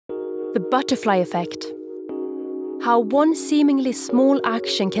The butterfly effect. How one seemingly small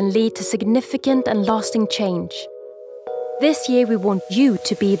action can lead to significant and lasting change. This year we want you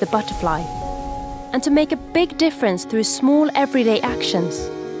to be the butterfly and to make a big difference through small everyday actions,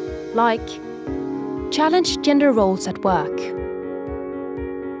 like challenge gender roles at work,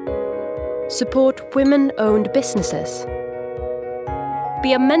 support women-owned businesses,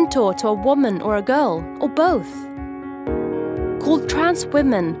 be a mentor to a woman or a girl, or both, call trans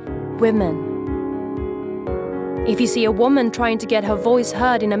women women. If you see a woman trying to get her voice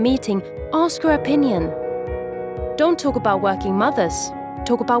heard in a meeting, ask her opinion. Don't talk about working mothers,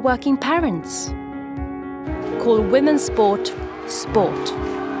 talk about working parents. Call women's sport, sport.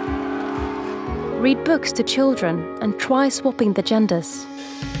 Read books to children and try swapping the genders.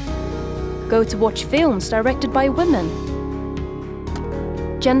 Go to watch films directed by women.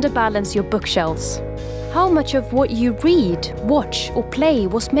 Gender balance your bookshelves. How much of what you read, watch or play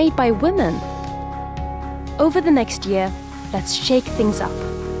was made by women? Over the next year, let's shake things up,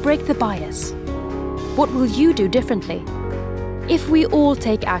 break the bias. What will you do differently? If we all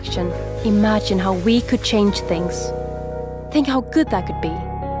take action, imagine how we could change things. Think how good that could be.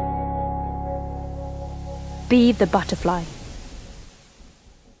 Be the butterfly.